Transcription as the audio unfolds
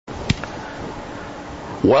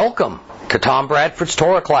Welcome to Tom Bradford's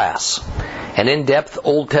Torah class, an in-depth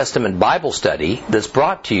Old Testament Bible study that's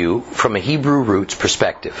brought to you from a Hebrew roots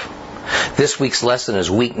perspective. This week's lesson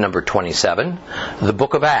is week number 27, the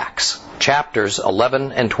book of Acts, chapters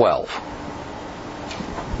 11 and 12.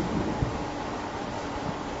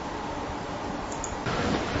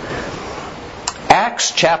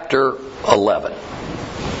 Acts chapter 11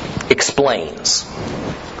 explains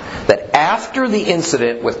that after the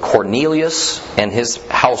incident with Cornelius and his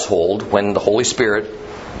household, when the Holy Spirit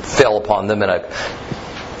fell upon them in a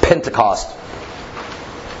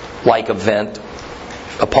Pentecost-like event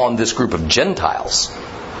upon this group of Gentiles,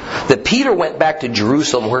 that Peter went back to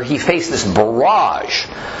Jerusalem where he faced this barrage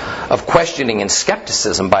of questioning and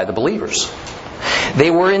skepticism by the believers.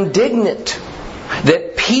 They were indignant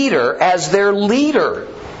that Peter, as their leader,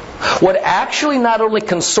 would actually not only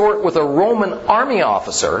consort with a Roman army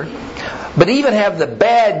officer, but even have the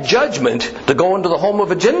bad judgment to go into the home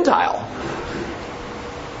of a Gentile.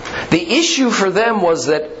 The issue for them was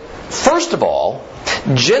that, first of all,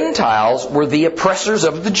 Gentiles were the oppressors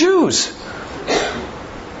of the Jews.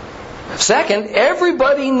 Second,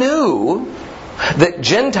 everybody knew that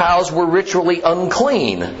Gentiles were ritually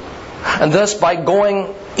unclean. And thus, by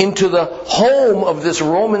going into the home of this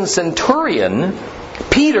Roman centurion,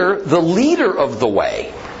 Peter, the leader of the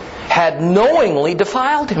way, had knowingly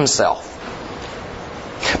defiled himself.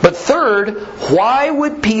 But third, why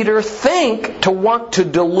would Peter think to want to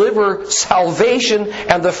deliver salvation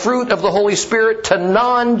and the fruit of the Holy Spirit to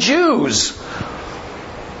non-Jews?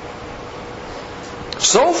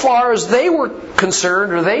 So far as they were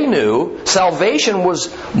concerned, or they knew, salvation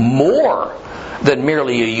was more than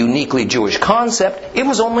merely a uniquely Jewish concept. It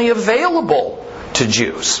was only available to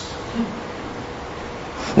Jews.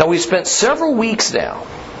 Now, we've spent several weeks now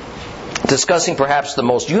discussing perhaps the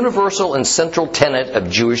most universal and central tenet of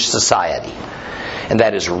Jewish society, and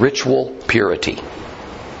that is ritual purity.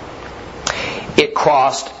 It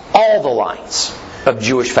crossed all the lines of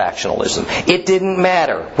Jewish factionalism. It didn't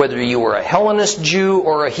matter whether you were a Hellenist Jew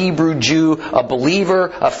or a Hebrew Jew, a believer,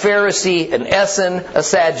 a Pharisee, an Essene, a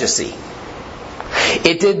Sadducee.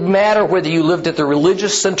 It didn't matter whether you lived at the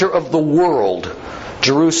religious center of the world,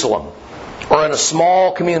 Jerusalem, or in a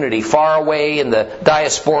small community far away in the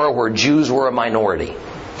diaspora where Jews were a minority.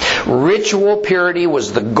 Ritual purity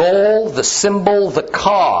was the goal, the symbol, the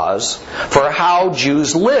cause for how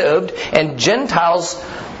Jews lived, and Gentiles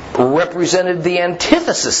represented the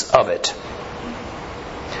antithesis of it.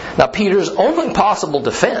 Now, Peter's only possible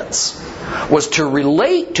defense was to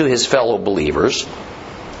relate to his fellow believers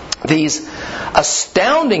these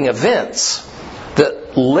astounding events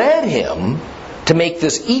that led him to make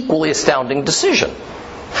this equally astounding decision.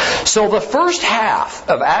 So the first half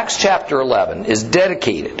of Acts chapter 11 is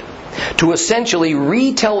dedicated to essentially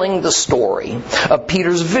retelling the story of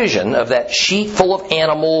Peter's vision of that sheet full of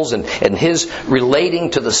animals and his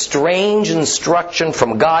relating to the strange instruction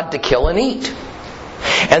from God to kill and eat.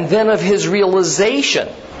 And then of his realization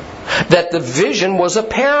that the vision was a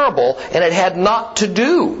parable and it had not to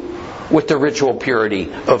do with the ritual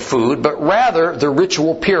purity of food, but rather the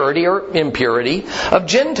ritual purity or impurity of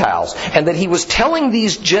Gentiles. And that he was telling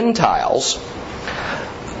these Gentiles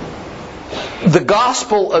the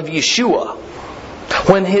gospel of Yeshua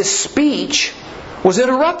when his speech was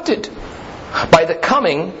interrupted by the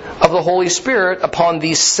coming of the Holy Spirit upon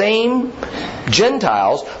these same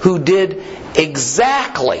Gentiles who did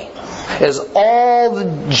exactly as all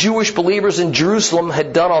the Jewish believers in Jerusalem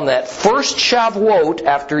had done on that first Shavuot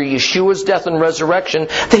after Yeshua's death and resurrection.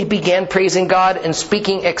 They began praising God and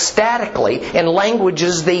speaking ecstatically in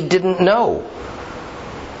languages they didn't know.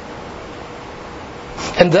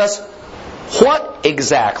 And thus, what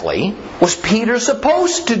exactly was Peter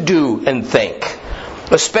supposed to do and think?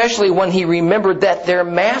 Especially when he remembered that their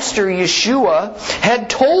master Yeshua had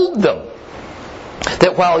told them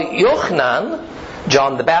that while Yochanan,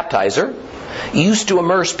 John the Baptizer, used to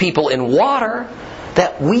immerse people in water,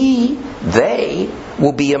 that they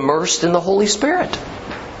will be immersed in the Holy Spirit.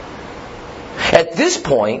 At this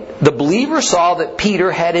point, the believer saw that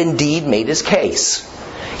Peter had indeed made his case.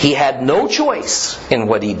 He had no choice in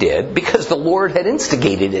what he did because the Lord had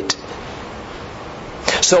instigated it.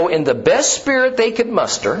 So in the best spirit they could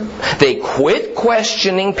muster, they quit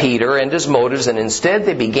questioning Peter and his motives, and instead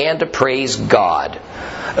they began to praise God,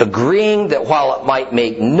 agreeing that while it might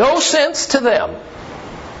make no sense to them,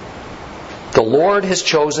 the Lord has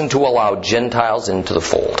chosen to allow Gentiles into the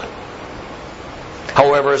fold.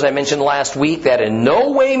 However, as I mentioned last week, that in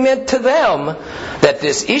no way meant to them that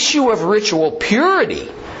this issue of ritual purity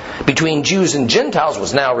between Jews and Gentiles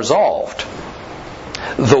was now resolved.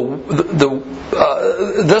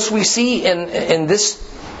 Thus we see in this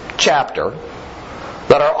chapter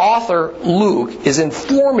that our author Luke is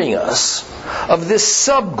informing us of this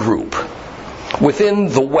subgroup within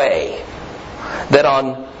the way that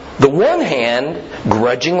on the one hand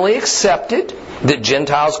grudgingly accepted that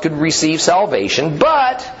Gentiles could receive salvation,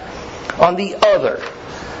 but on the other,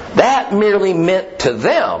 that merely meant to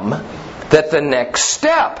them that the next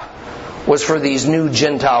step was for these new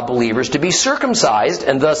Gentile believers to be circumcised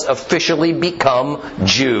and thus officially become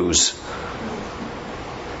Jews.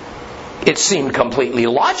 It seemed completely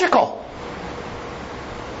logical.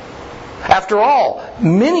 After all,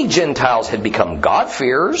 many Gentiles had become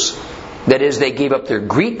God-fearers. That is, they gave up their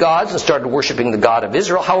Greek gods and started worshiping the God of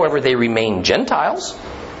Israel. However, they remained Gentiles.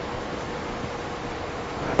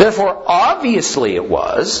 Therefore, obviously it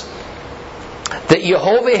was that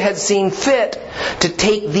Jehovah had seen fit to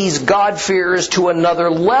take these God-fearers to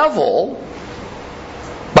another level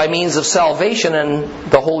by means of salvation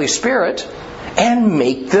and the Holy Spirit and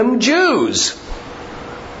make them Jews.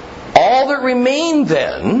 All that remained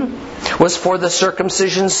then was for the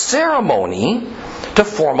circumcision ceremony to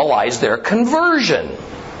formalize their conversion.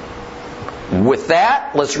 With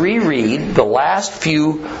that, let's reread the last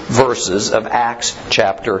few verses of Acts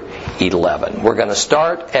chapter 11. We're going to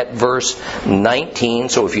start at verse 19.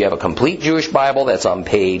 So if you have a complete Jewish Bible, that's on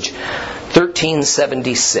page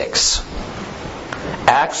 1376.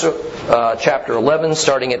 Acts chapter 11,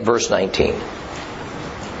 starting at verse 19.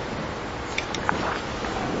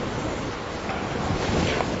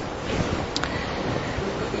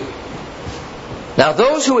 Now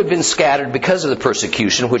those who had been scattered because of the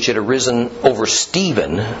persecution which had arisen over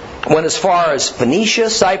Stephen went as far as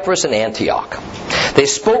Phoenicia, Cyprus, and Antioch. They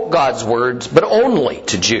spoke God's words, but only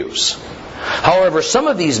to Jews. However, some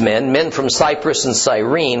of these men from Cyprus and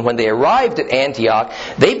Cyrene, when they arrived at Antioch,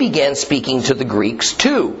 they began speaking to the Greeks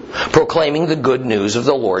too, proclaiming the good news of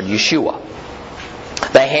the Lord Yeshua.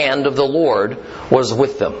 The hand of the Lord was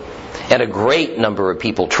with them, and a great number of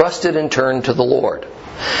people trusted and turned to the Lord.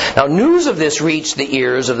 Now news of this reached the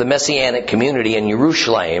ears of the Messianic community in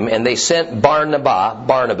Jerusalem, and they sent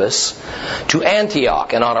Barnabas, to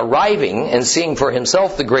Antioch. And on arriving and seeing for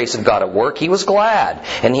himself the grace of God at work, he was glad,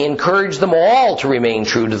 and he encouraged them all to remain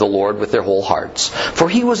true to the Lord with their whole hearts. For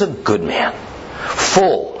he was a good man,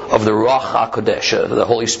 full of the Ruach HaKodesh, the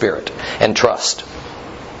Holy Spirit, and trust.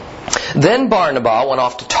 Then Barnabas went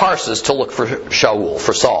off to Tarsus to look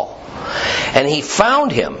for Saul. And he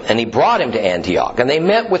found him, and he brought him to Antioch. And they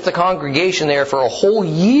met with the congregation there for a whole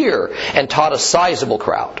year and taught a sizable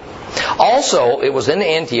crowd. Also, it was in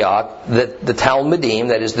Antioch that the Talmudim,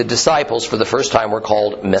 that is the disciples, for the first time were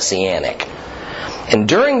called Messianic. And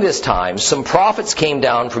during this time, some prophets came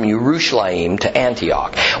down from Jerusalem to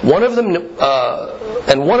Antioch. One of them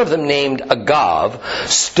named Agav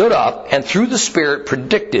stood up and through the Spirit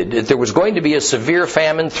predicted that there was going to be a severe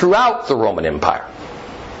famine throughout the Roman Empire.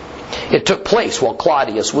 It took place while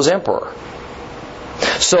Claudius was emperor.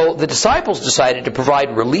 So the disciples decided to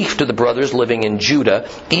provide relief to the brothers living in Judah,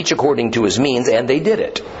 each according to his means, and they did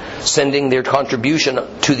it, sending their contribution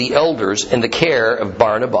to the elders in the care of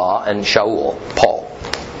Barnabas and Paul.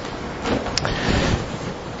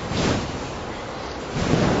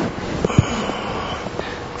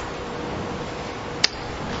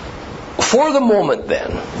 For the moment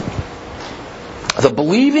then, the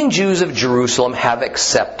believing Jews of Jerusalem have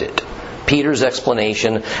accepted Peter's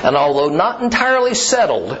explanation, and although not entirely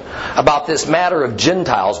settled about this matter of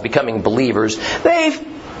Gentiles becoming believers, they've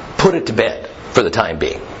put it to bed for the time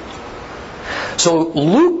being. So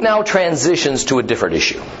Luke now transitions to a different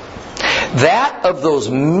issue. That of those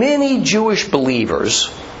many Jewish believers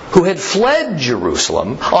who had fled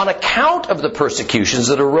Jerusalem on account of the persecutions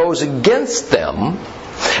that arose against them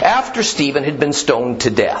after Stephen had been stoned to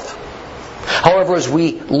death. However, as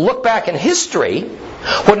we look back in history,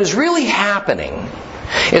 what is really happening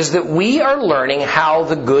is that we are learning how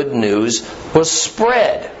the good news was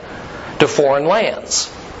spread to foreign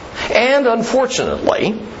lands. And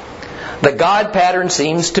unfortunately, the God pattern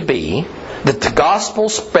seems to be that the gospel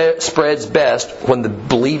spreads best when the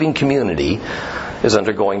believing community is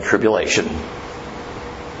undergoing tribulation.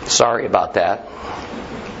 Sorry about that,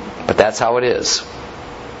 but that's how it is.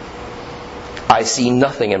 I see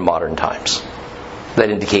nothing in modern times that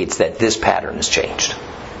indicates that this pattern has changed.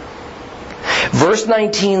 Verse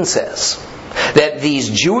 19 says that these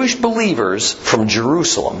Jewish believers from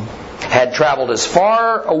Jerusalem had traveled as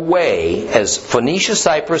far away as Phoenicia,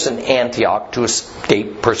 Cyprus, and Antioch to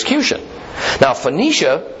escape persecution. Now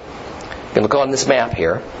Phoenicia, you can look on this map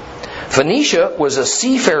here, Phoenicia was a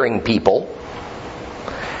seafaring people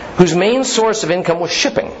whose main source of income was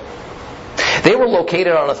shipping. They were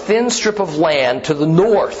located on a thin strip of land to the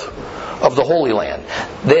north of the Holy Land.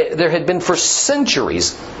 There had been for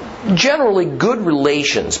centuries generally good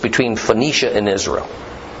relations between Phoenicia and Israel.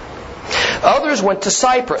 Others went to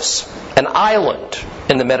Cyprus, an island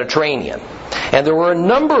in the Mediterranean. And there were a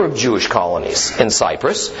number of Jewish colonies in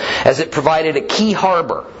Cyprus, as it provided a key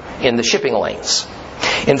harbor in the shipping lanes.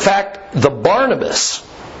 In fact, the Barnabas,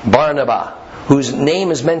 whose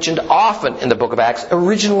name is mentioned often in the book of Acts,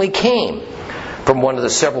 originally came from one of the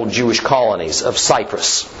several Jewish colonies of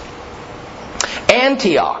Cyprus.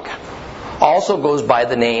 Antioch also goes by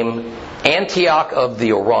the name Antioch of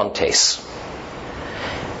the Orontes.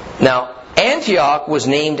 Now, Antioch was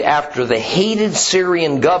named after the hated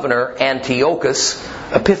Syrian governor Antiochus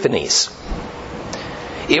Epiphanes.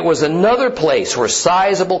 It was another place where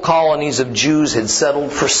sizable colonies of Jews had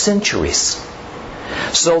settled for centuries.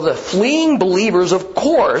 So the fleeing believers, of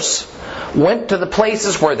course, went to the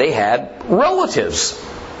places where they had relatives,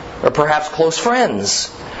 or perhaps close friends,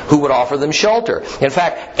 who would offer them shelter. In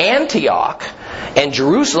fact, Antioch and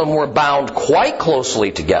Jerusalem were bound quite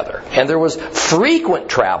closely together, and there was frequent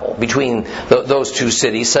travel between those two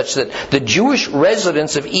cities, such that the Jewish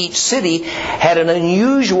residents of each city had an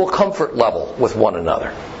unusual comfort level with one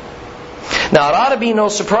another. Now, it ought to be no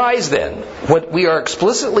surprise then when we are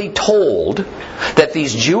explicitly told that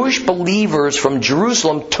these Jewish believers from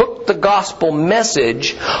Jerusalem took the gospel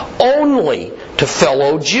message only to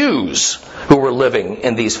fellow Jews who were living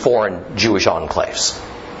in these foreign Jewish enclaves.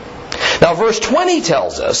 Now, verse 20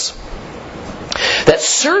 tells us that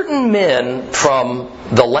certain men from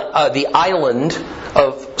the island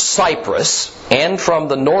of Cyprus and from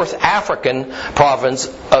the North African province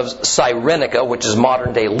of Cyrenaica, which is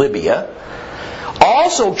modern-day Libya,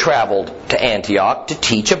 also traveled to Antioch to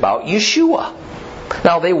teach about Yeshua.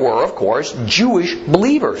 Now, they were, of course, Jewish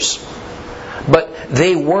believers, but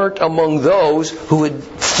they weren't among those who had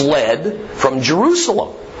fled from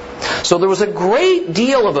Jerusalem. So there was a great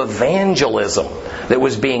deal of evangelism that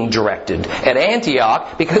was being directed at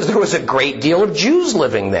Antioch because there was a great deal of Jews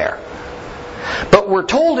living there. But we're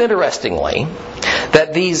told, interestingly,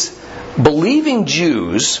 that these believing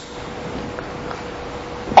Jews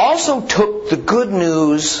also took the good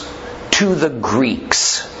news to the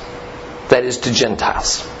Greeks, that is, to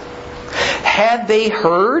Gentiles. Had they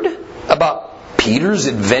heard about Peter's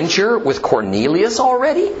adventure with Cornelius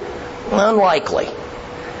already? Unlikely.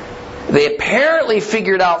 They apparently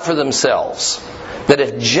figured out for themselves that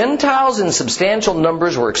if Gentiles in substantial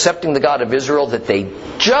numbers were accepting the God of Israel, that they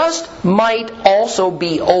just might also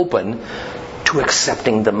be open to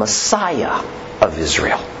accepting the Messiah of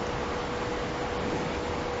Israel.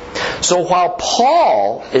 So while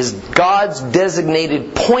Paul is God's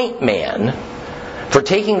designated point man for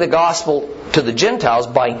taking the gospel to the Gentiles,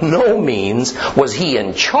 by no means was he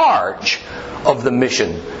in charge of the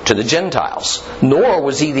mission to the Gentiles. Nor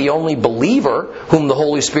was he the only believer whom the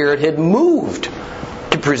Holy Spirit had moved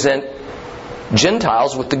to present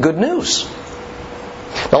Gentiles with the good news.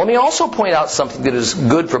 Now, let me also point out something that is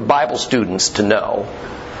good for Bible students to know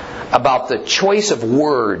about the choice of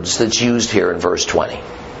words that's used here in verse 20.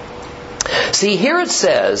 See, here it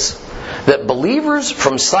says that believers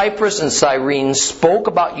from Cyprus and Cyrene spoke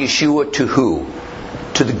about Yeshua to who?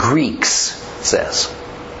 To the Greeks, it says.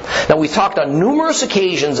 Now, we've talked on numerous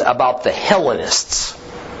occasions about the Hellenists.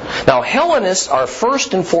 Now, Hellenists are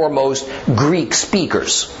first and foremost Greek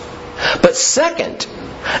speakers. But second,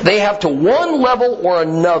 they have to one level or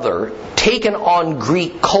another taken on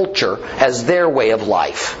Greek culture as their way of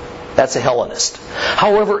life. That's a Hellenist.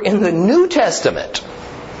 However, in the New Testament,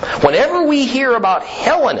 whenever we hear about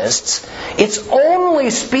Hellenists, it's only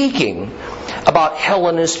speaking about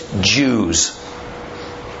Hellenist Jews.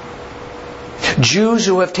 Jews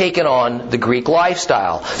who have taken on the Greek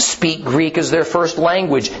lifestyle, speak Greek as their first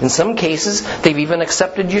language. In some cases, they've even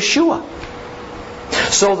accepted Yeshua.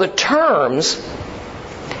 So the terms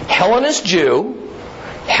Hellenist Jew,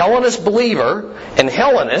 Hellenist believer, and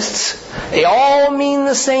Hellenists, they all mean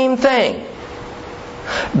the same thing.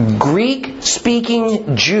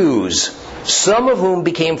 Greek-speaking Jews, some of whom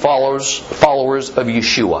became followers of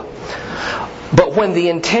Yeshua. But when the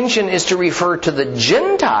intention is to refer to the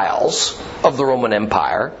Gentiles of the Roman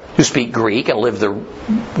Empire, who speak Greek and live the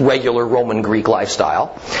regular Roman Greek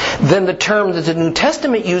lifestyle, then the term that the New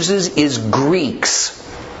Testament uses is Greeks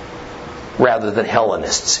rather than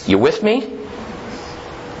Hellenists. You with me?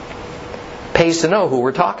 Pays to know who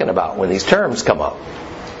we're talking about when these terms come up.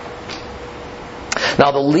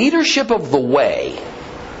 Now, the leadership of the Way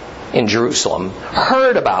in Jerusalem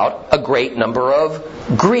heard about a great number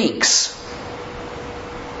of Greeks,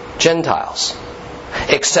 Gentiles.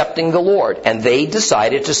 accepting the Lord. And they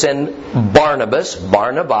decided to send Barnabas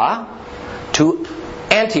to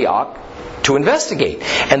Antioch to investigate.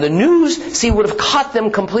 And the news, would have caught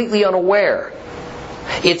them completely unaware.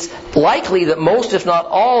 It's likely that most, if not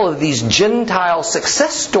all, of these Gentile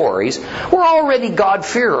success stories were already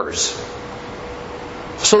God-fearers.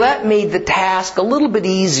 So that made the task a little bit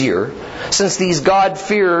easier, since these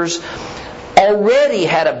God-fearers already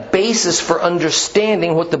had a basis for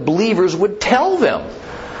understanding what the believers would tell them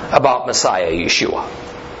about Messiah Yeshua.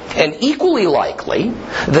 And equally likely,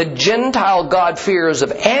 the Gentile God-fearers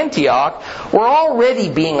of Antioch were already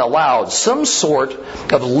being allowed some sort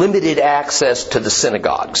of limited access to the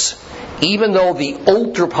synagogues, even though the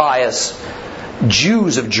ultra-pious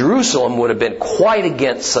Jews of Jerusalem would have been quite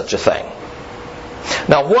against such a thing.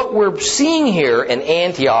 Now, what we're seeing here in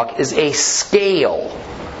Antioch is a scale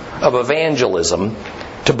of evangelism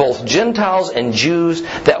to both Gentiles and Jews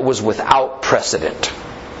that was without precedent.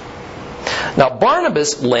 Now,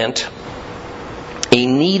 Barnabas lent a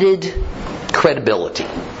needed credibility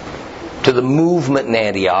to the movement in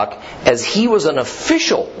Antioch, as he was an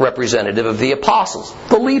official representative of the apostles,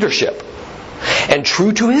 the leadership. And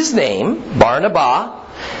true to his name, Barnabas,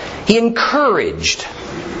 he encouraged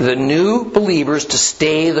the new believers to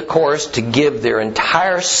stay the course, to give their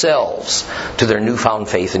entire selves to their newfound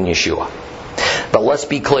faith in Yeshua. But let's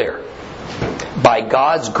be clear. By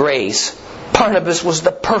God's grace, Barnabas was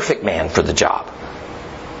the perfect man for the job.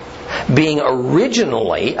 Being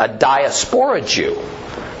originally a diaspora Jew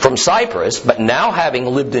from Cyprus, but now having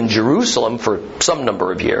lived in Jerusalem for some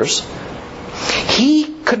number of years, he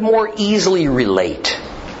could more easily relate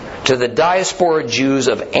to the diaspora Jews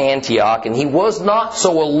of Antioch, and he was not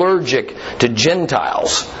so allergic to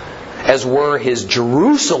Gentiles as were his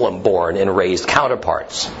Jerusalem-born and raised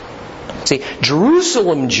counterparts. See,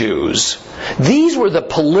 Jerusalem Jews, these were the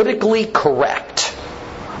politically correct,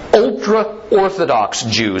 ultra-Orthodox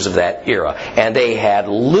Jews of that era, and they had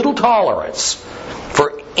little tolerance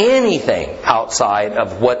for anything outside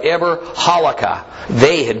of whatever halakha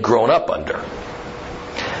they had grown up under.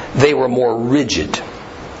 They were more rigid,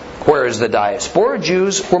 whereas the diaspora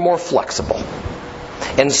Jews were more flexible.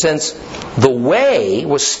 And since the Way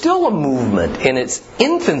was still a movement in its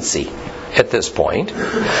infancy at this point,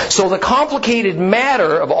 so the complicated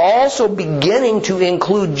matter of also beginning to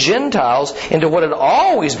include Gentiles into what had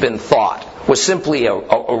always been thought was simply a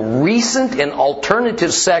recent and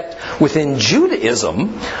alternative sect within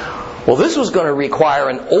Judaism, well, this was going to require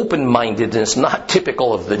an open-mindedness not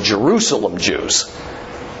typical of the Jerusalem Jews.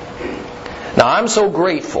 Now, I'm so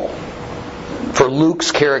grateful for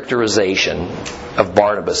Luke's characterization of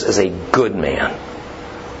Barnabas as a good man,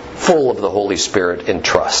 full of the Holy Spirit and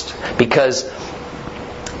trust, because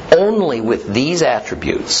only with these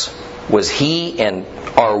attributes was he and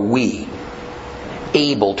are we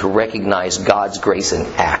able to recognize God's grace in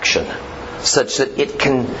action, such that it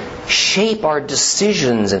can shape our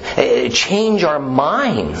decisions and change our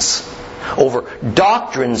minds over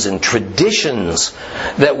doctrines and traditions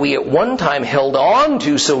that we at one time held on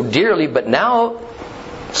to so dearly, but now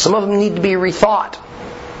some of them need to be rethought.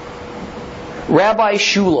 Rabbi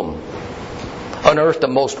Shulam unearthed a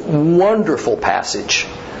most wonderful passage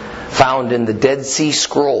found in the Dead Sea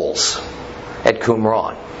Scrolls at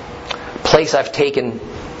Qumran, a place I've taken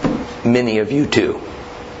many of you to.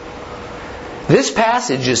 This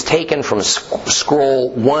passage is taken from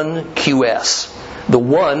Scroll 1QS. The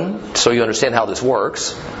 1, so you understand how this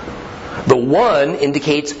works, the 1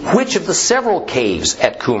 indicates which of the several caves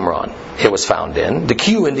at Qumran it was found in. The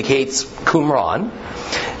Q indicates Qumran.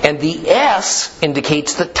 And the S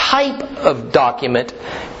indicates the type of document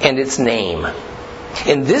and its name.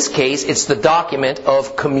 In this case, it's the document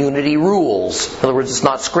of community rules. In other words, it's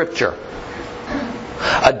not scripture.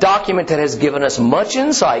 A document that has given us much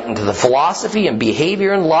insight into the philosophy and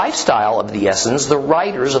behavior and lifestyle of the Essenes, the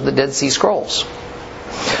writers of the Dead Sea Scrolls.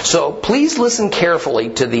 So please listen carefully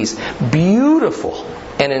to these beautiful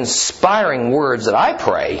and inspiring words that I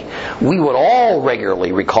pray we would all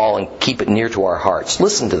regularly recall and keep it near to our hearts.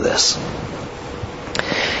 Listen to this.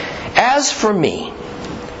 As for me,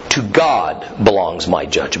 to God belongs my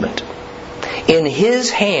judgment. In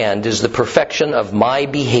His hand is the perfection of my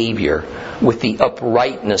behavior with the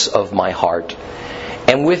uprightness of my heart.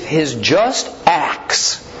 And with His just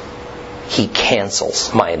acts, He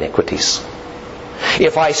cancels my iniquities.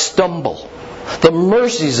 If I stumble, the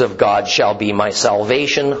mercies of God shall be my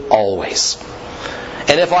salvation always.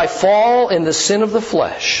 And if I fall in the sin of the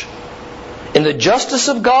flesh, in the justice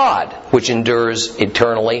of God, which endures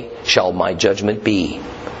eternally, shall my judgment be.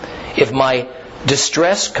 If my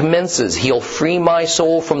distress commences, He'll free my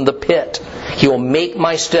soul from the pit. He'll make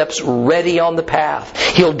my steps ready on the path.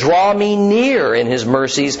 He'll draw me near in His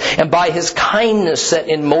mercies, and by His kindness set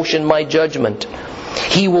in motion my judgment.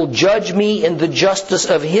 He will judge me in the justice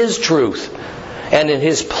of His truth, and in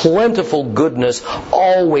His plentiful goodness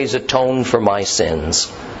always atone for my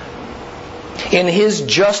sins. In His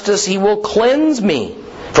justice He will cleanse me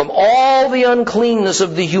from all the uncleanness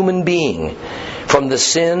of the human being, from the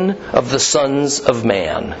sin of the sons of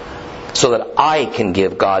man, so that I can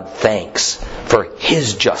give God thanks for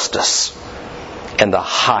His justice and the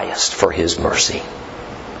highest for His mercy.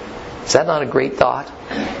 Is that not a great thought?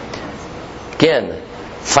 Again,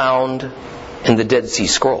 found in the Dead Sea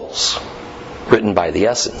Scrolls, written by the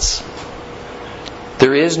Essenes.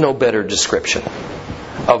 There is no better description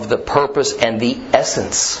of the purpose and the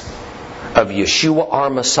essence of Yeshua our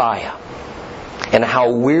Messiah and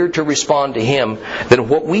how we're to respond to Him than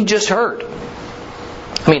what we just heard.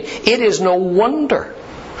 I mean, it is no wonder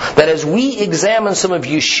that as we examine some of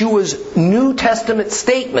Yeshua's New Testament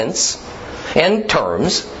statements and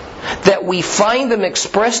terms, that we find them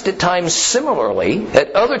expressed at times similarly,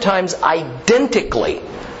 at other times identically,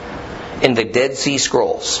 in the Dead Sea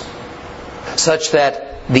Scrolls, such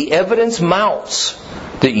that the evidence mounts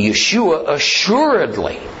that Yeshua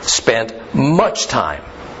assuredly spent much time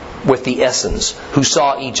with the Essenes, who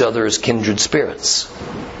saw each other as kindred spirits.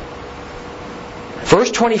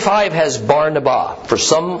 Verse 25 has Barnabas, for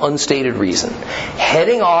some unstated reason,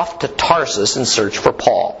 heading off to Tarsus in search for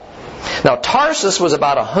Paul. Now, Tarsus was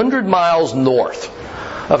about 100 miles north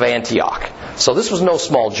of Antioch, so this was no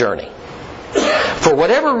small journey. For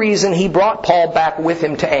whatever reason, he brought Paul back with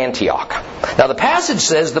him to Antioch. Now, the passage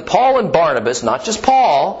says that Paul and Barnabas, not just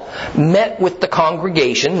Paul, met with the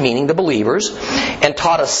congregation, meaning the believers, and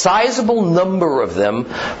taught a sizable number of them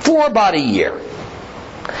for about a year.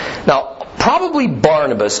 Now, probably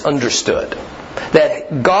Barnabas understood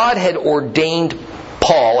that God had ordained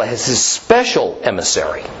Paul as His special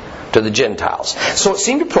emissary to the Gentiles. So it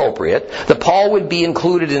seemed appropriate that Paul would be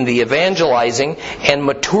included in the evangelizing and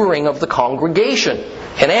maturing of the congregation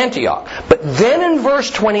in Antioch. But then in verse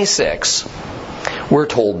 26, we're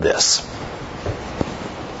told this.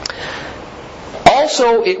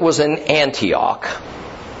 Also it was in Antioch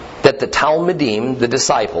that the Talmidim, the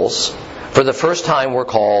disciples, for the first time were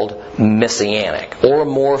called Messianic, or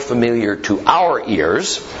more familiar to our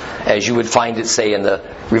ears, as you would find it, say, in the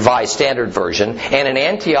Revised Standard Version. And in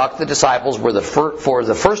Antioch, the disciples were for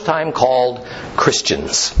the first time called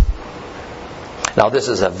Christians. Now, this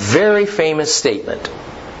is a very famous statement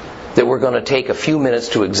that we're going to take a few minutes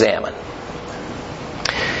to examine.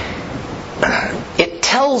 It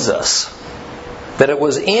tells us that it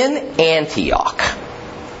was in Antioch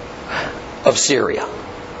of Syria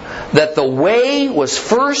that the way was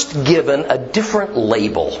first given a different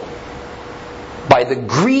label by the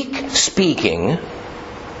Greek-speaking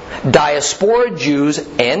diaspora Jews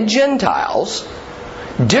and Gentiles,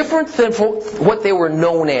 different than what they were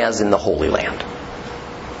known as in the Holy Land.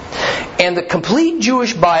 And the complete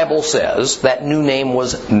Jewish Bible says that new name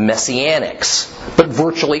was Messianics, but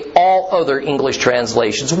virtually all other English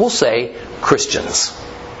translations will say Christians.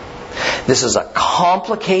 This is a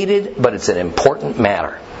complicated, but it's an important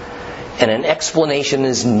matter. And an explanation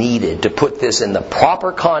is needed to put this in the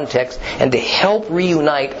proper context and to help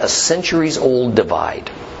reunite a centuries-old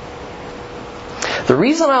divide. The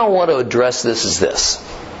reason I want to address this is this.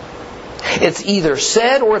 It's either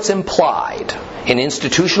said or it's implied in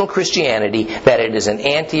institutional Christianity that it is in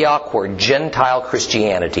Antioch where Gentile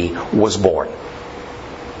Christianity was born.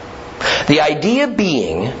 The idea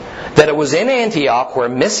being that it was in Antioch where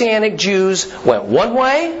Messianic Jews went one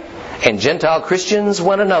way and Gentile Christians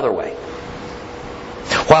went another way.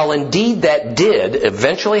 While indeed that did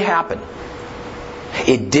eventually happen,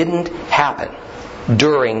 it didn't happen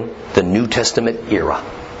during the New Testament era.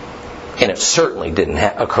 And it certainly didn't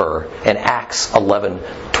occur in Acts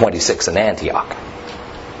 11:26 in Antioch.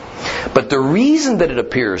 But the reason that it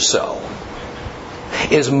appears so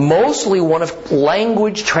is mostly one of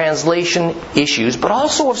language translation issues, but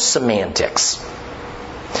also of semantics.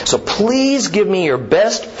 So please give me your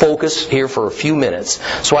best focus here for a few minutes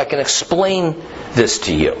so I can explain this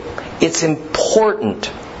to you. It's important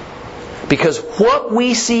because what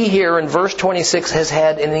we see here in verse 26 has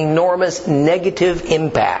had an enormous negative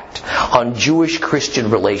impact on Jewish-Christian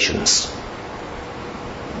relations.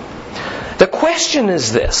 The question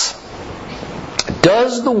is this: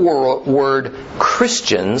 does the word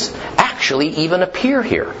Christians actually even appear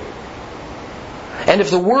here? And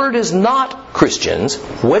if the word is not Christians,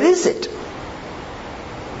 what is it?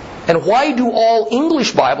 And why do all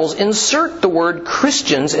English Bibles insert the word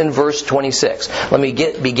Christians in verse 26? Let me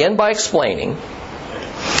begin by explaining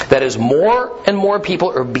that as more and more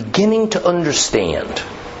people are beginning to understand,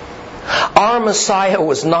 our Messiah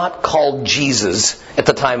was not called Jesus at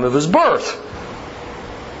the time of His birth.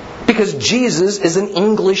 Because Jesus is an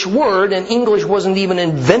English word, and English wasn't even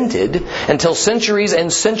invented until centuries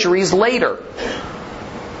and centuries later.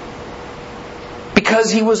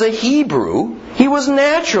 Because He was a Hebrew, He was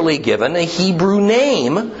naturally given a Hebrew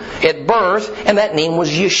name at birth, and that name was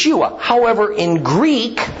Yeshua. However, in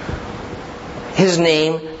Greek, His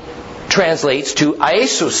name translates to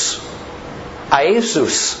Iesus.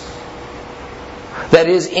 Iesus. That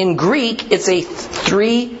is, in Greek, it's a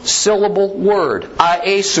 3-syllable word.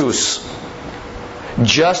 Iesus.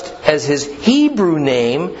 Just as His Hebrew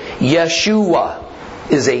name, Yeshua,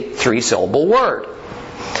 is a 3-syllable word.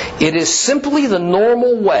 It is simply the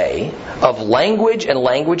normal way of language and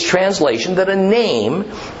language translation that a name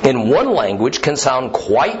in one language can sound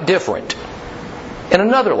quite different in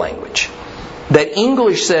another language. That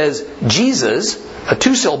English says Jesus, a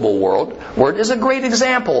 2-syllable word, is a great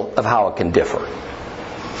example of how it can differ.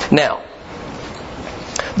 Now,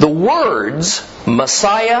 the words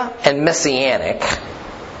Messiah and Messianic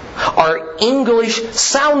are English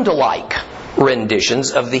sound-alike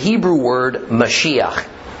renditions of the Hebrew word Mashiach.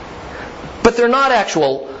 But they're not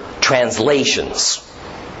actual translations.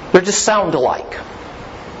 They're just sound-alike.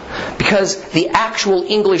 Because the actual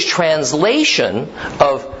English translation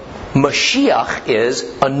of Mashiach is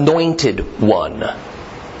Anointed One.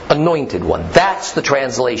 Anointed One. That's the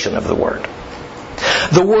translation of the word.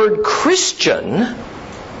 The word Christian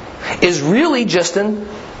is really just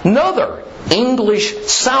another English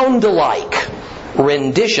sound-alike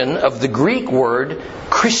rendition of the Greek word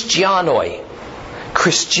Christianoi.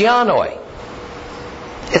 Christianoi.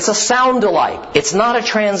 It's a sound-alike. It's not a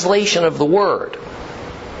translation of the word.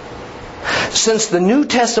 Since the New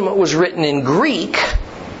Testament was written in Greek,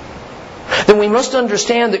 then we must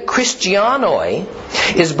understand that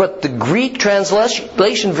Christianoi is but the Greek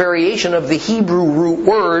translation variation of the Hebrew root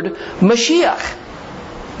word Mashiach.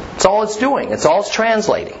 That's all it's doing. That's all it's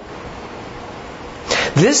translating.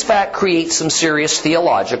 This fact creates some serious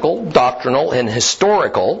theological, doctrinal, and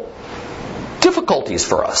historical difficulties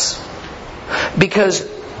for us. Because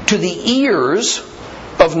to the ears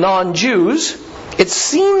of non-Jews, it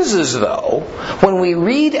seems as though when we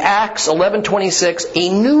read Acts 11:26, a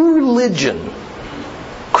new religion,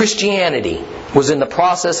 Christianity, was in the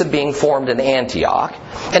process of being formed in Antioch,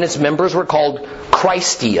 and its members were called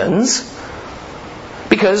Christians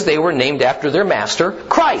because they were named after their master,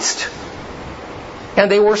 Christ.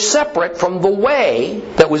 And they were separate from the way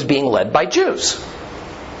that was being led by Jews.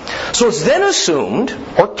 So it's then assumed,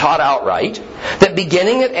 or taught outright, that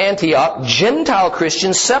beginning at Antioch, Gentile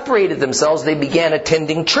Christians separated themselves. They began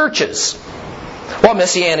attending churches, while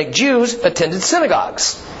Messianic Jews attended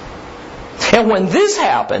synagogues. And when this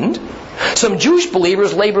happened, some Jewish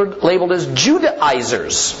believers labeled as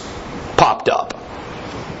Judaizers popped up.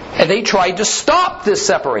 And they tried to stop this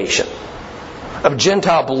separation of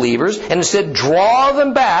Gentile believers and instead draw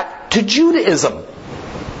them back to Judaism.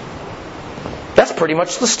 That's pretty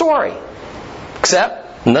much the story.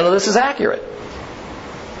 Except none of this is accurate.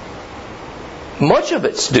 Much of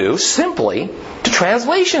it's due simply to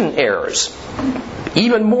translation errors,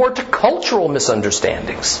 even more to cultural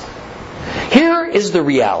misunderstandings. Here is the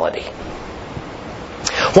reality.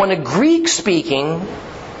 When a Greek-speaking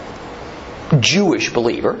Jewish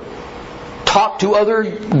believer talked to other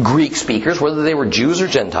Greek speakers, whether they were Jews or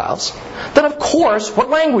Gentiles, then of course, what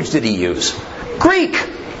language did he use? Greek.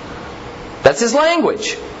 That's his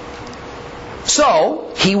language.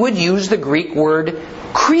 So, he would use the Greek word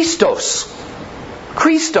Christos.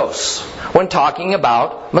 Christos, when talking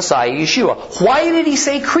about Messiah Yeshua. Why did he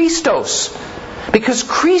say Christos? Because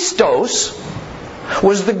Christos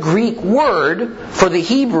was the Greek word for the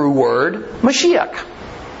Hebrew word Mashiach.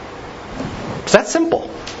 It's that simple.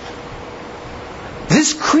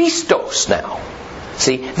 This Christos now,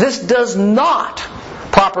 see, this does not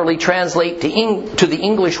properly translate to the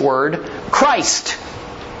English word Christ,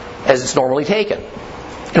 as it's normally taken.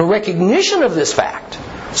 In recognition of this fact,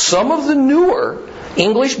 some of the newer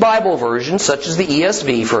English Bible versions, such as the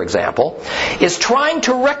ESV, for example, is trying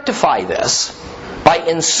to rectify this by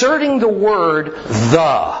inserting the word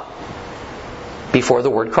the before the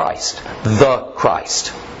word Christ. The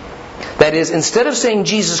Christ. That is, instead of saying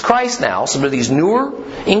Jesus Christ now, some of these newer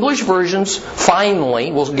English versions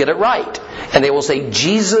finally will get it right. And they will say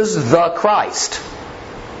Jesus the Christ.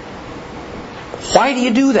 Why do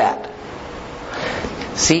you do that?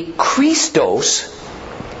 See, Christos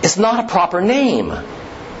is not a proper name.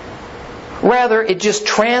 Rather, it just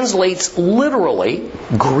translates literally.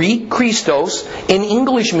 Greek Christos in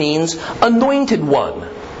English means anointed one.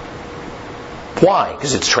 Why?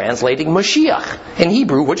 Because it's translating Mashiach in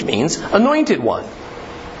Hebrew, which means anointed one.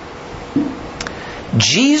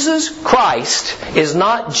 Jesus Christ is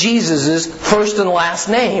not Jesus' first and last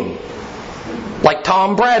name, like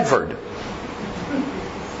Tom Bradford.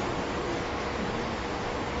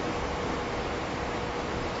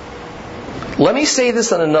 Let me say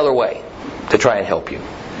this in another way to try and help you.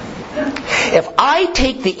 If I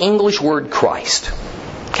take the English word Christ,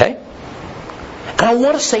 okay, and I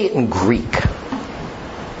want to say it in Greek,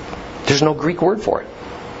 there's no Greek word for it.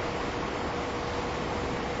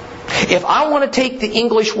 If I want to take the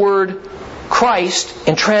English word Christ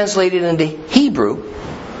and translate it into Hebrew,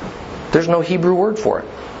 there's no Hebrew word for it.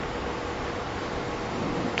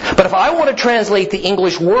 But if I want to translate the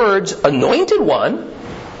English words anointed one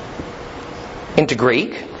into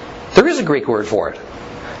Greek, there is a Greek word for it.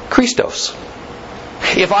 Christos.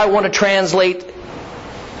 If I want to translate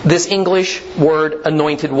this English word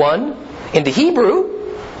anointed one into Hebrew,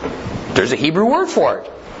 there's a Hebrew word for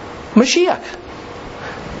it. Mashiach.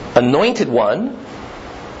 Anointed one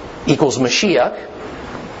equals Mashiach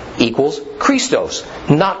equals Christos,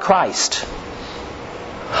 not Christ.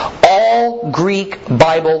 All Greek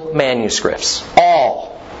Bible manuscripts,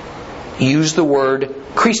 all, use the word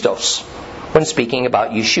Christos when speaking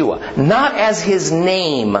about Yeshua. Not as His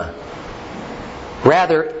name.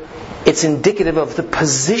 Rather, it's indicative of the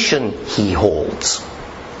position He holds.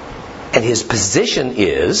 And His position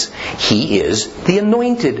is, He is the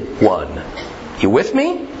anointed one. You with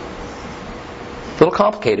me? A little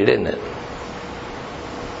complicated, isn't it?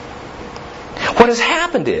 What has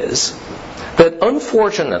happened is that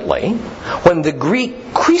unfortunately, when the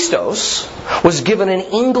Greek Christos was given an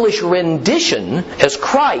English rendition as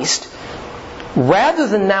Christ, rather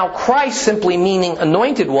than now Christ simply meaning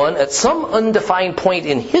anointed one, at some undefined point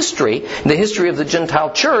in history, in the history of the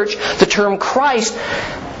Gentile church, the term Christ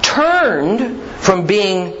turned from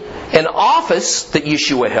being an office that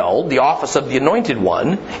Yeshua held, the office of the anointed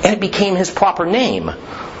one, and it became His proper name.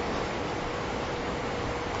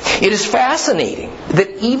 It is fascinating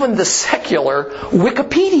that even the secular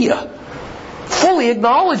Wikipedia fully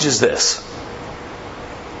acknowledges this.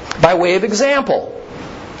 By way of example,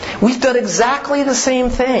 we've done exactly the same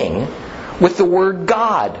thing with the word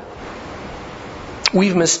God.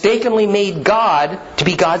 We've mistakenly made God to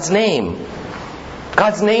be God's name.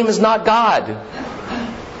 God's name is not God.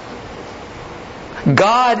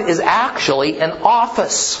 God is actually an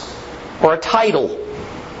office or a title.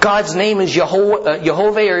 God's name is Jehovah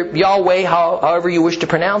or Yahweh, however you wish to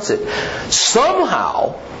pronounce it.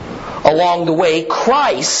 Somehow, along the way,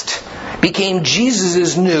 Christ became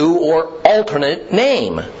Jesus' new or alternate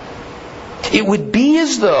name. It would be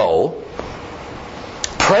as though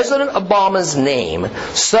President Obama's name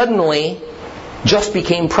suddenly just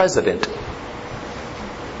became president.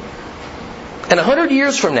 And 100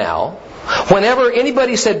 years from now, whenever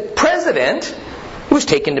anybody said president, it was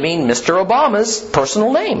taken to mean Mr. Obama's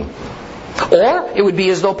personal name. Or it would be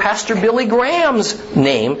as though Pastor Billy Graham's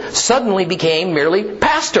name suddenly became merely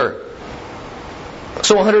pastor.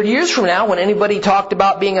 So 100 years from now, when anybody talked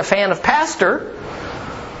about being a fan of pastor,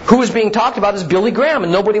 who was being talked about is Billy Graham,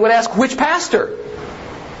 and nobody would ask which pastor.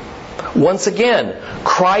 Once again,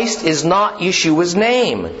 Christ is not Yeshua's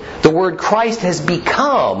name. The word Christ has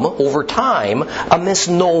become, over time, a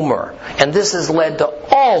misnomer. And this has led to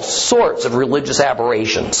all sorts of religious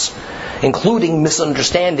aberrations, including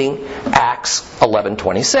misunderstanding Acts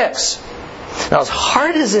 11:26. Now, as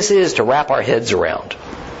hard as this is to wrap our heads around,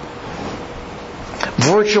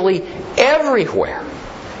 virtually everywhere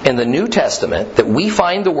in the New Testament that we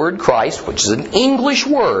find the word Christ, which is an English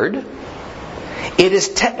word, it is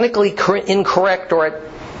technically incorrect, or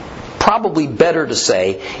probably better to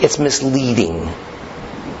say it's misleading.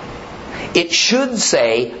 It should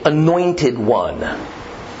say anointed one.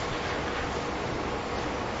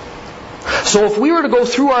 So if we were to go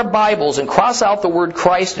through our Bibles and cross out the word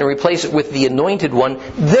Christ and replace it with the anointed one,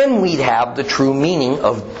 then we'd have the true meaning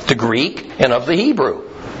of the Greek and of the Hebrew.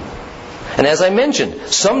 And as I mentioned,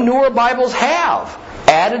 some newer Bibles have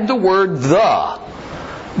added the word the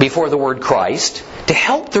before the word Christ to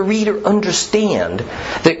help the reader understand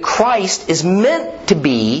that Christ is meant to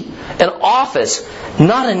be an office,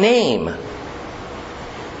 not a name.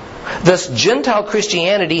 Thus, Gentile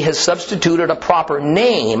Christianity has substituted a proper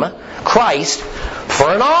name, Christ,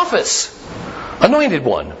 for an office, anointed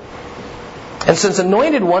one. And since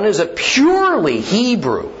anointed one is a purely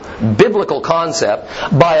Hebrew biblical concept,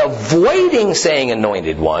 by avoiding saying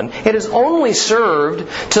anointed one, it has only served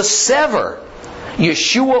to sever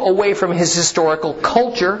Yeshua away from his historical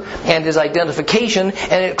culture and his identification,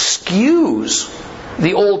 and excuse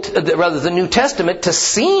the New Testament to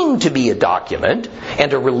seem to be a document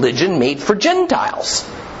and a religion made for Gentiles,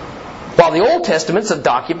 while the Old Testament's a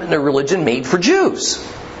document and a religion made for Jews.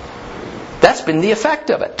 That's been the effect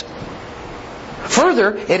of it.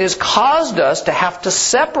 Further, it has caused us to have to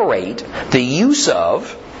separate the use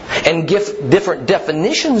of and give different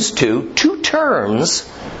definitions to two terms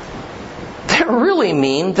that really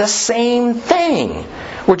mean the same thing.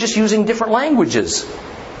 We're just using different languages.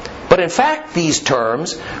 But in fact, these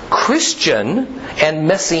terms, Christian and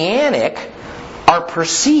Messianic, are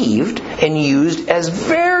perceived and used as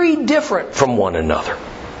very different from one another.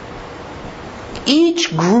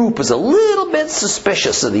 Each group is a little bit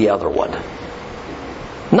suspicious of the other one.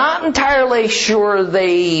 Not entirely sure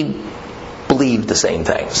they believe the same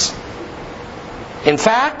things. In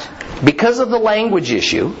fact, because of the language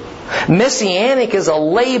issue, Messianic is a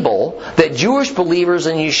label that Jewish believers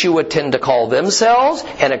in Yeshua tend to call themselves,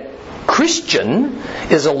 and a Christian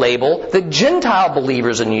is a label that Gentile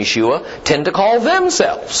believers in Yeshua tend to call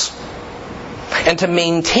themselves. And to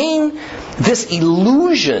maintain this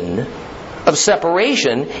illusion of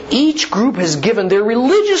separation, each group has given their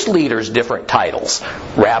religious leaders different titles.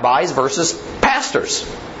 Rabbis versus pastors.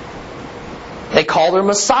 They call their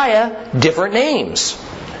Messiah different names.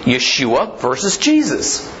 Yeshua versus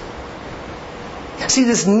Jesus. See,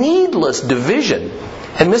 this needless division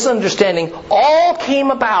and misunderstanding all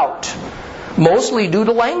came about mostly due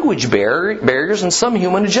to language barriers and some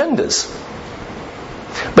human agendas.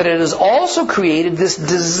 But it has also created this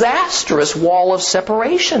disastrous wall of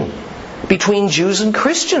separation between Jews and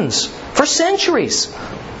Christians for centuries.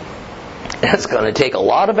 And it's going to take a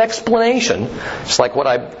lot of explanation, just like what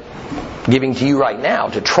I'm giving to you right now,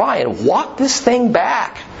 to try and walk this thing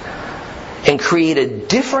back and create a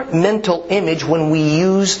different mental image when we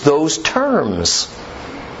use those terms.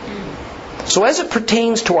 So as it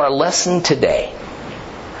pertains to our lesson today,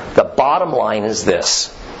 the bottom line is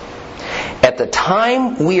this. At the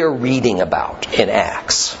time we are reading about in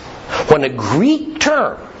Acts, when a Greek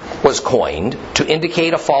term was coined to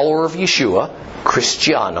indicate a follower of Yeshua,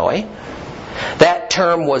 Christianoi, that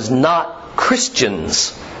term was not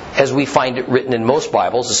Christians as we find it written in most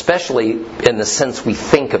Bibles, especially in the sense we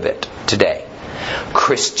think of it today.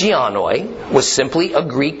 Christianoi was simply a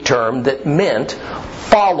Greek term that meant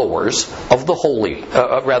followers of the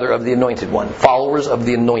of the Anointed One. Followers of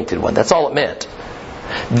the Anointed One. That's all it meant.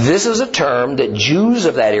 This is a term that Jews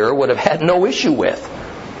of that era would have had no issue with,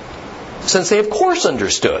 since they of course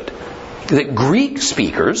understood that Greek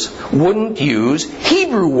speakers wouldn't use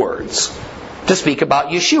Hebrew words to speak about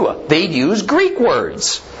Yeshua. They'd use Greek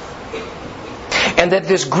words. And that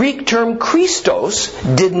this Greek term Christos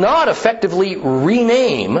did not effectively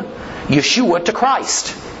rename Yeshua to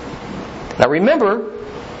Christ. Now remember,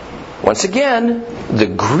 once again, the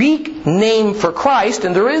Greek name for Christ,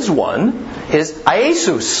 and there is one, is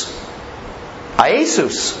Iesus.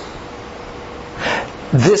 Iesus.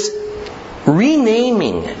 This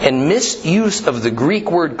renaming and misuse of the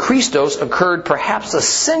Greek word Christos occurred perhaps a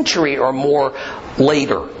century or more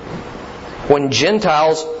later, when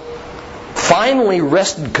Gentiles finally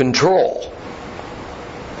wrested control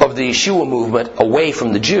of the Yeshua movement away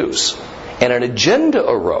from the Jews. And an agenda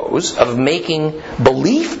arose of making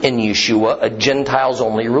belief in Yeshua a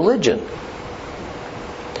Gentiles-only religion.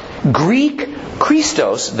 Greek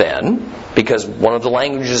Christos then, because one of the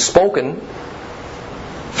languages spoken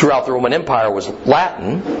throughout the Roman Empire was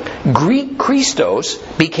Latin, Greek Christos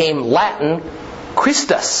became Latin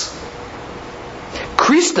Christus.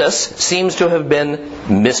 Christus seems to have been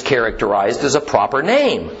mischaracterized as a proper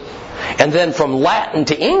name. And then from Latin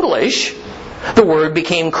to English, the word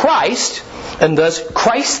became Christ, and thus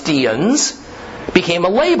Christians became a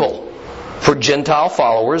label for Gentile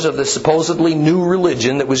followers of the supposedly new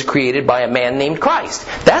religion that was created by a man named Christ.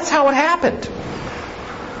 That's how it happened.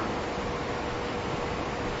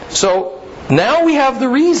 So now we have the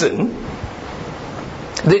reason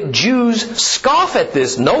that Jews scoff at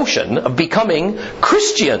this notion of becoming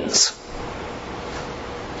Christians.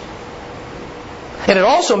 And it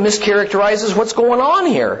also mischaracterizes what's going on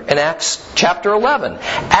here in Acts chapter 11.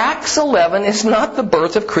 Acts 11 is not the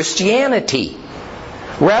birth of Christianity.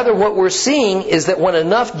 Rather, what we're seeing is that when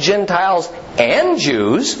enough Gentiles and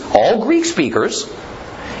Jews, all Greek speakers,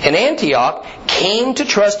 in Antioch came to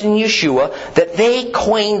trust in Yeshua, that they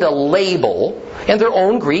coined a label in their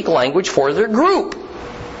own Greek language for their group.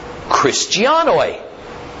 Christianoi.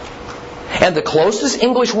 And the closest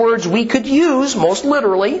English words we could use, most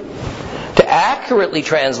literally, to accurately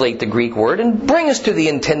translate the Greek word and bring us to the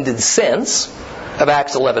intended sense of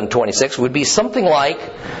Acts 11:26 would be something like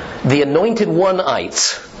the anointed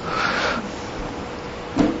one-ites.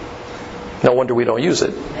 No wonder we don't use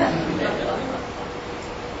it.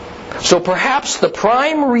 So perhaps the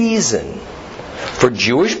prime reason for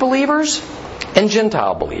Jewish believers and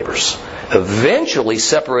Gentile believers eventually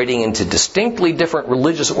separating into distinctly different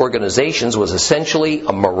religious organizations was essentially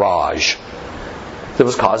a mirage that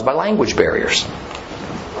was caused by language barriers.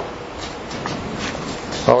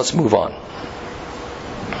 Well, let's move on.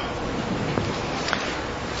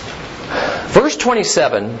 Verse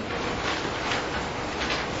 27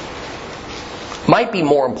 might be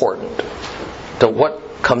more important to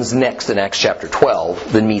what comes next in Acts chapter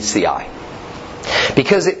 12 than meets the eye.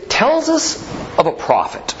 Because it tells us of a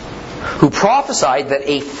prophet who prophesied that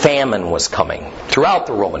a famine was coming throughout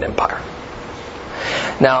the Roman Empire.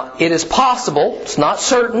 Now, it is possible, it's not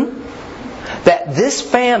certain, that this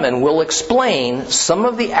famine will explain some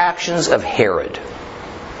of the actions of Herod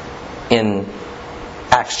in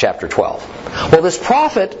Acts chapter 12. Well, this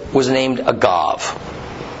prophet was named Agav.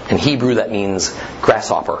 In Hebrew, that means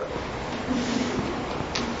grasshopper.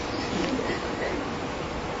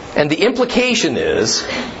 And the implication is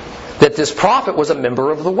that this prophet was a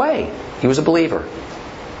member of the way. He was a believer.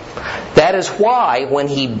 That is why when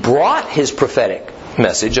he brought his prophetic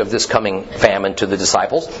message of this coming famine to the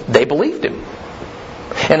disciples, they believed him.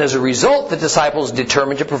 And as a result, the disciples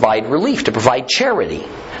determined to provide relief, to provide charity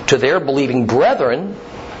to their believing brethren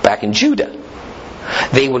back in Judah.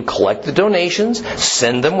 They would collect the donations,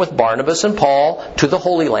 send them with Barnabas and Paul to the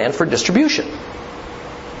Holy Land for distribution.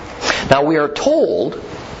 Now we are told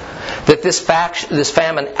that this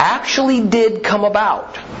famine actually did come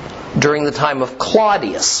about during the time of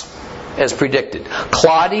Claudius, as predicted.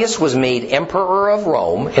 Claudius was made emperor of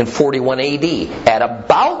Rome in 41 AD, at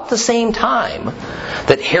about the same time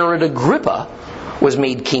that Herod Agrippa was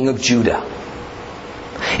made king of Judah.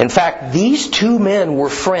 In fact, these two men were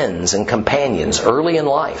friends and companions early in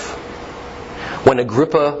life, when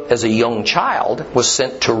Agrippa, as a young child, was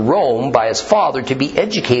sent to Rome by his father to be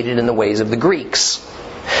educated in the ways of the Greeks.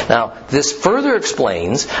 Now, this further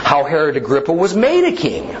explains how Herod Agrippa was made a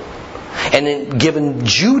king and then given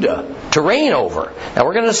Judah to reign over. Now,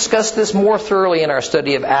 we're going to discuss this more thoroughly in our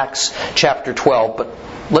study of Acts chapter 12, but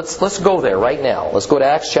let's go there right now. Let's go to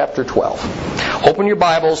Acts chapter 12. Open your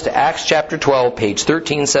Bibles to Acts chapter 12, page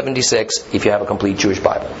 1376, if you have a complete Jewish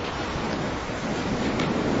Bible.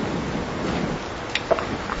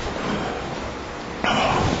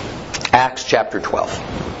 Acts chapter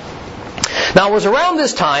 12. Now it was around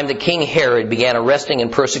this time that King Herod began arresting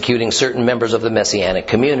and persecuting certain members of the Messianic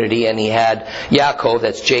community, and he had Yaakov,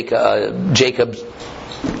 that's Jacob,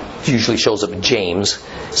 usually shows up in James,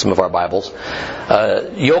 some of our Bibles,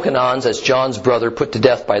 Yochanan, that's John's brother, put to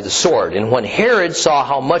death by the sword. And when Herod saw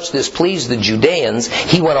how much this pleased the Judeans,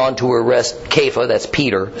 he went on to arrest Kepha, that's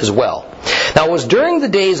Peter, as well. Now it was during the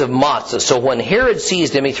days of Matzah, so when Herod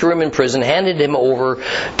seized him, he threw him in prison, handed him over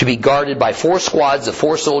to be guarded by 4 squads of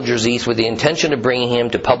 4 soldiers each, with the intention of bringing him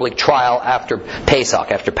to public trial after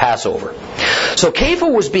Pesach, after Passover. So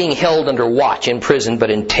Kepha was being held under watch in prison,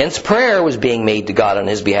 but intense prayer was being made to God on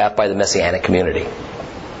his behalf by the Messianic community.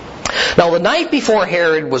 Now, the night before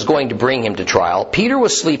Herod was going to bring him to trial, Peter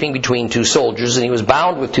was sleeping between 2 soldiers, and he was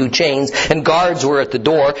bound with 2 chains, and guards were at the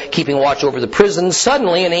door, keeping watch over the prison.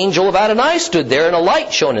 Suddenly, an angel of Adonai stood there, and a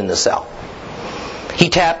light shone in the cell. He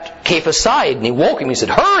tapped Kepha's side, and he woke him. He said,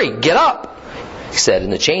 "Hurry, get up," he said,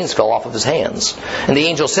 and the chains fell off of his hands. And the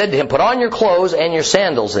angel said to him, "Put on your clothes and your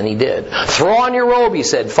sandals," and he did. "Throw on your robe," he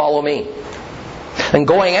said, "follow me." And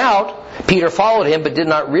going out, Peter followed him, but did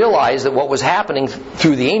not realize that what was happening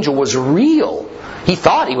through the angel was real. He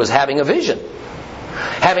thought he was having a vision.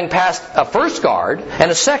 Having passed a first guard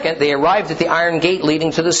and a second, they arrived at the iron gate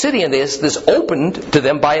leading to the city, and this opened to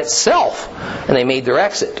them by itself, and they made their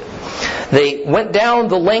exit. They went down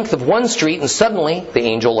the length of one street, and suddenly the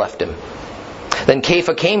angel left him. Then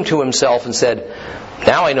Kepha came to himself and said,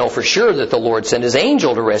 "Now I know for sure that the Lord sent his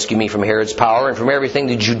angel to rescue me from Herod's power and from everything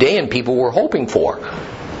the Judean people were hoping for."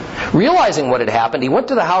 Realizing what had happened, he went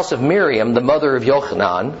to the house of Miriam, the mother of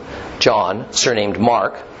Yochanan, John, surnamed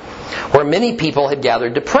Mark, where many people had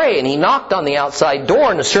gathered to pray. And he knocked on the outside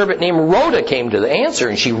door, and a servant named Rhoda came to the answer,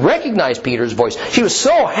 and she recognized Peter's voice. She was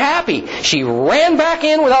so happy, she ran back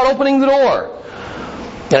in without opening the door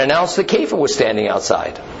and announced that Kepha was standing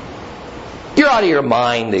outside. "You're out of your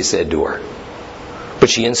mind," they said to her. But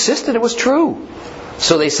she insisted it was true.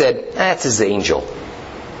 So they said, "That's his angel."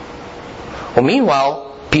 Well, meanwhile,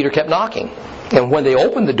 Peter kept knocking. And when they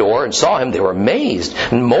opened the door and saw him, they were amazed.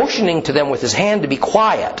 And motioning to them with his hand to be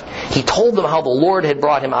quiet, he told them how the Lord had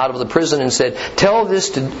brought him out of the prison and said, "Tell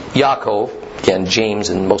this to Yaakov," again, James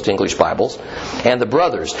in most English Bibles, "and the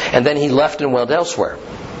brothers." And then he left and went elsewhere.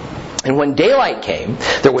 And when daylight came,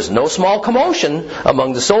 there was no small commotion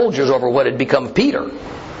among the soldiers over what had become of Peter.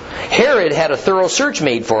 Herod had a thorough search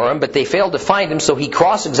made for him, but they failed to find him, so he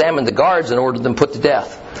cross-examined the guards and ordered them put to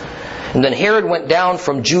death. And then Herod went down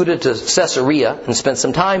from Judah to Caesarea and spent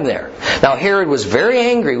some time there. Now Herod was very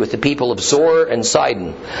angry with the people of Zor and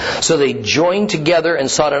Sidon. So they joined together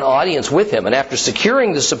and sought an audience with him. And after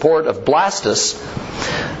securing the support of Blastus,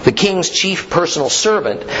 the king's chief personal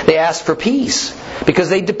servant, they asked for peace, because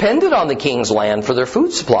they depended on the king's land for their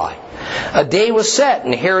food supply. A day was set,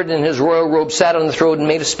 and Herod in his royal robe sat on the throne and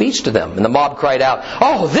made a speech to them. And the mob cried out,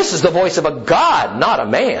 "Oh, this is the voice of a god, not a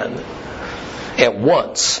man." At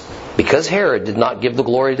once, because Herod did not give the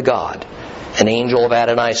glory to God, an angel of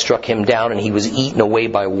Adonai struck him down, and he was eaten away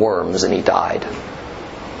by worms, and he died.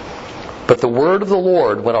 But the word of the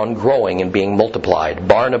Lord went on growing and being multiplied.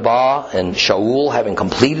 Barnabas and Shaul, having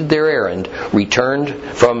completed their errand, returned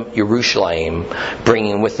from Jerusalem,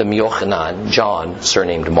 bringing with them Yochanan, John,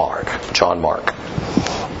 surnamed Mark. John Mark.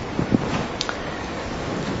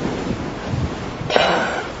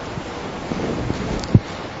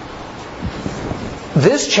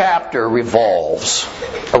 This chapter revolves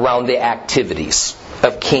around the activities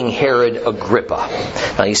of King Herod Agrippa.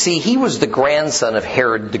 Now you see, he was the grandson of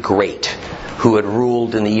Herod the Great, who had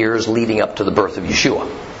ruled in the years leading up to the birth of Yeshua.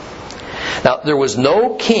 Now there was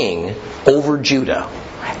no king over Judah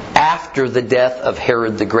after the death of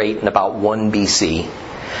Herod the Great in about 1 BC,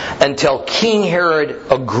 until King Herod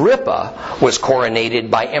Agrippa was coronated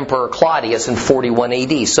by Emperor Claudius in 41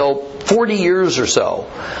 AD. So 40 years or so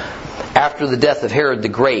after the death of Herod the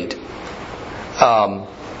Great,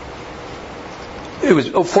 it was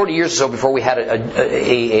 40 years or so before we had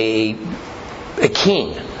a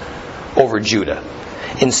king over Judah.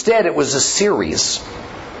 Instead, it was a series,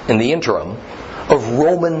 in the interim, of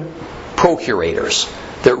Roman procurators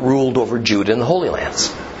that ruled over Judah and the Holy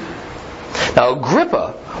Lands. Now,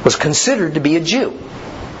 Agrippa was considered to be a Jew,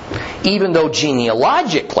 even though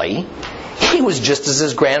genealogically he was just as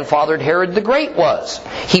his grandfather Herod the Great was.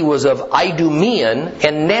 He was of Idumean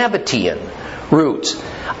and Nabatean roots.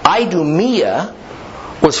 Idumea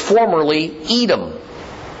was formerly Edom,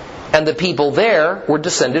 and the people there were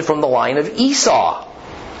descended from the line of Esau.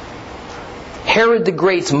 Herod the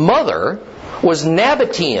Great's mother was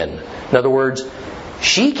Nabatean. In other words,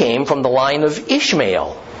 she came from the line of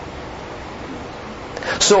Ishmael.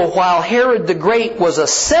 So while Herod the Great was a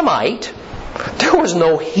Semite, there was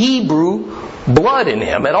no Hebrew blood in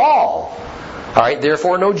him at all. Alright,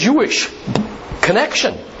 therefore no Jewish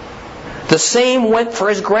connection. The same went for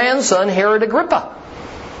his grandson Herod Agrippa.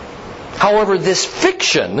 However, this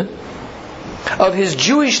fiction of his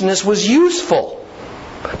Jewishness was useful,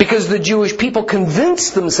 because the Jewish people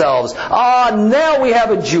convinced themselves, now we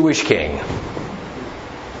have a Jewish king.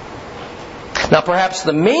 Now perhaps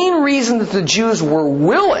the main reason that the Jews were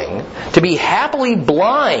willing to be happily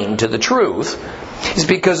blind to the truth is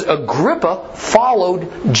because Agrippa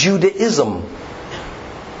followed Judaism.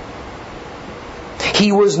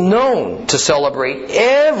 He was known to celebrate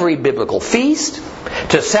every biblical feast,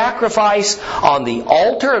 to sacrifice on the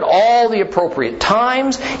altar at all the appropriate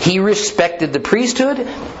times. He respected the priesthood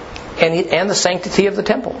and the sanctity of the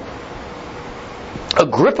temple.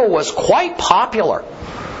 Agrippa was quite popular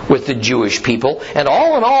with the Jewish people, and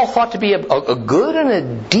all in all thought to be a good and a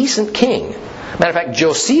decent king. Matter of fact,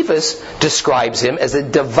 Josephus describes him as a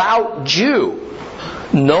devout Jew,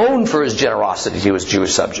 known for his generosity to his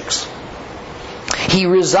Jewish subjects. He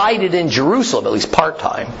resided in Jerusalem, at least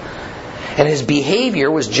part-time, and his behavior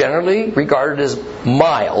was generally regarded as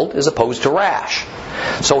mild as opposed to rash.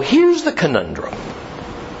 So here's the conundrum.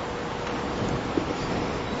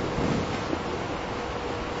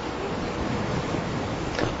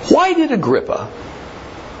 Why did Agrippa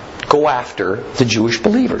go after the Jewish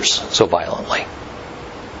believers so violently?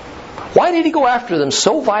 Why did he go after them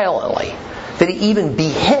so violently that he even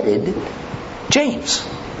beheaded James,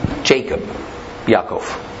 Jacob, Yaakov,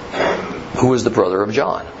 who was the brother of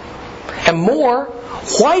John? And more,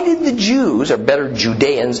 why did the Jews, or better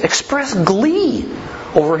Judeans, express glee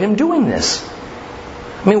over him doing this?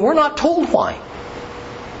 I mean, we're not told why.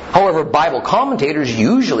 However, Bible commentators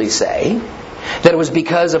usually say that it was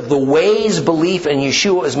because of the way's belief in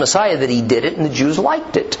Yeshua as Messiah that he did it, and the Jews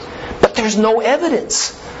liked it. But there's no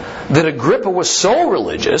evidence that Agrippa was so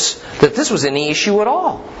religious that this was any issue at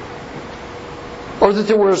all. or that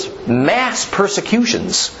there was mass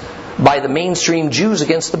persecutions by the mainstream Jews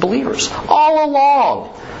against the believers. All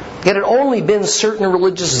along, it had only been certain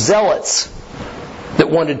religious zealots that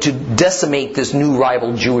wanted to decimate this new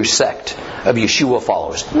rival Jewish sect of Yeshua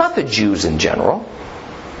followers, not the Jews in general.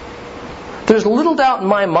 There's little doubt in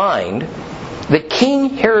my mind that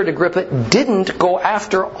King Herod Agrippa didn't go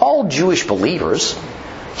after all Jewish believers.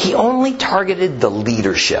 He only targeted the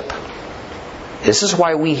leadership. This is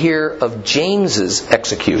why we hear of James's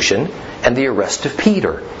execution and the arrest of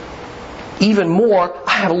Peter. Even more,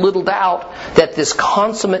 I have little doubt that this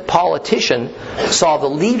consummate politician saw the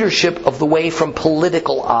leadership of the way from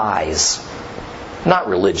political eyes, not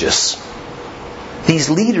religious. These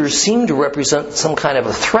leaders seem to represent some kind of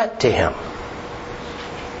a threat to him.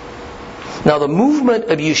 Now, the movement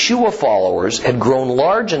of Yeshua followers had grown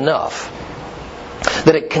large enough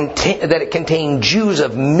that it contained Jews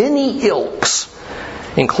of many ilks,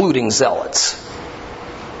 including zealots.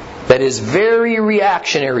 That is, very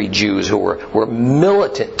reactionary Jews who were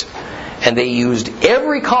militant, and they used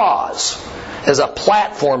every cause as a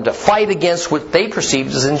platform to fight against what they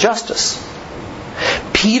perceived as injustice.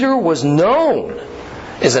 Peter was known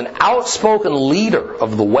as an outspoken leader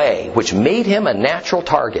of the way, which made him a natural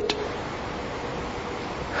target.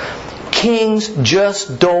 Kings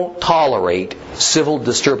just don't tolerate civil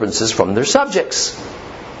disturbances from their subjects.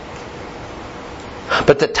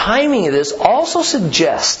 But the timing of this also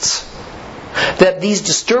suggests that these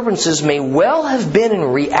disturbances may well have been in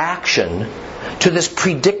reaction to this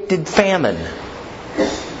predicted famine.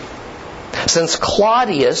 Since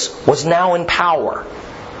Claudius was now in power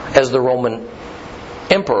as the Roman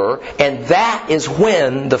emperor, and that is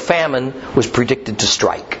when the famine was predicted to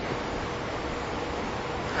strike.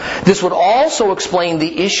 This would also explain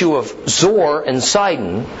the issue of Zor and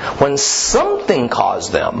Sidon when something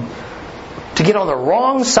caused them to get on the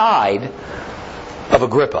wrong side of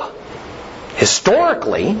Agrippa.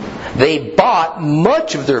 Historically, they bought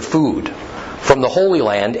much of their food from the Holy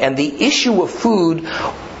Land, and the issue of food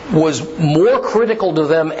was more critical to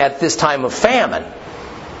them at this time of famine.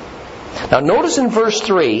 Now notice in verse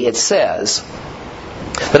 3 it says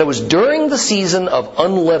that it was during the season of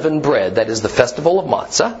unleavened bread, that is the festival of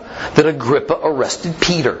Matzah, that Agrippa arrested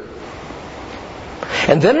Peter.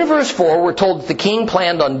 And then in verse 4 we're told that the king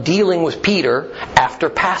planned on dealing with Peter after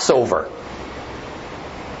Passover.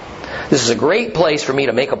 This is a great place for me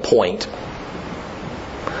to make a point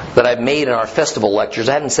that I've made in our festival lectures.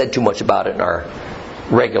 I hadn't said too much about it in our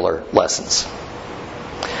regular lessons.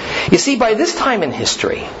 You see, by this time in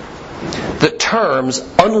history, the terms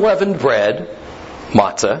unleavened bread,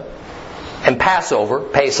 matzah, and Passover,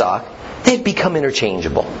 Pesach, they've become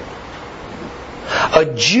interchangeable. A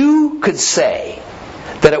Jew could say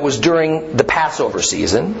that it was during the Passover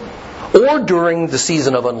season or during the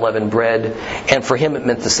season of unleavened bread, and for him it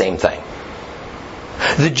meant the same thing.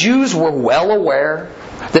 The Jews were well aware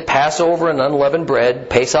that Passover and unleavened bread,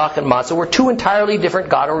 Pesach and Matzah, were two entirely different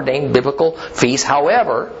God-ordained biblical feasts.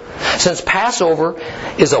 However, since Passover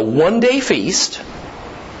is a one-day feast,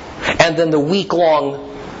 and then the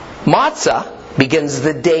week-long Matzah begins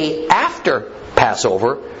the day after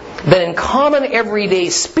Passover, then in common everyday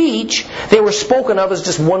speech, they were spoken of as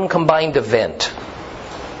just one combined event.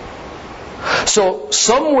 So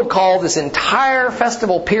some would call this entire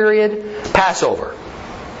festival period Passover.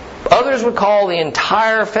 Others would call the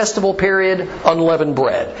entire festival period unleavened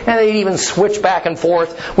bread. And they'd even switch back and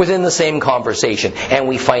forth within the same conversation. And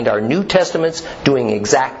we find our New Testaments doing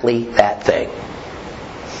exactly that thing.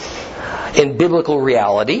 In biblical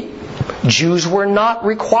reality, Jews were not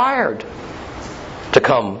required to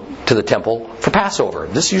come to the temple for Passover.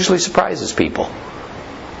 This usually surprises people.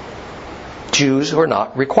 Jews were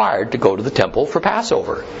not required to go to the temple for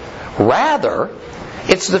Passover. Rather,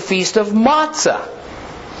 it's the feast of Matzah,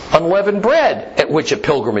 unleavened bread, at which a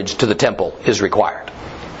pilgrimage to the temple is required.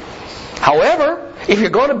 However, if you're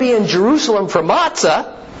going to be in Jerusalem for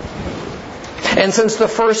Matzah, and since the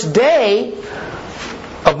first day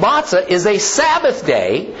of Matzah is a Sabbath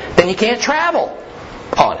day, then you can't travel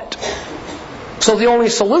on it. So the only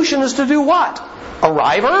solution is to do what?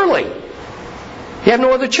 Arrive early. You have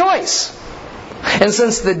no other choice. And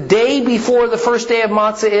since the day before the first day of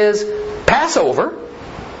Matzah is Passover,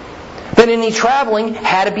 then any traveling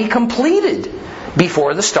had to be completed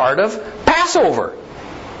before the start of Passover.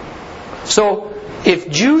 So if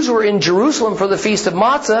Jews were in Jerusalem for the Feast of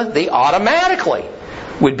Matzah, they automatically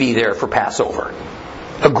would be there for Passover.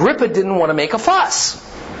 Agrippa didn't want to make a fuss.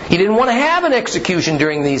 He didn't want to have an execution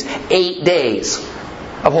during these 8 days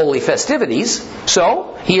of holy festivities.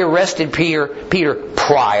 So he arrested Peter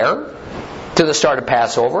prior to the start of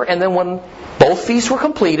Passover, and then when both feasts were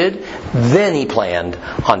completed, then he planned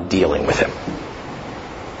on dealing with him.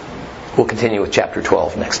 We'll continue with chapter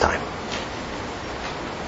 12 next time.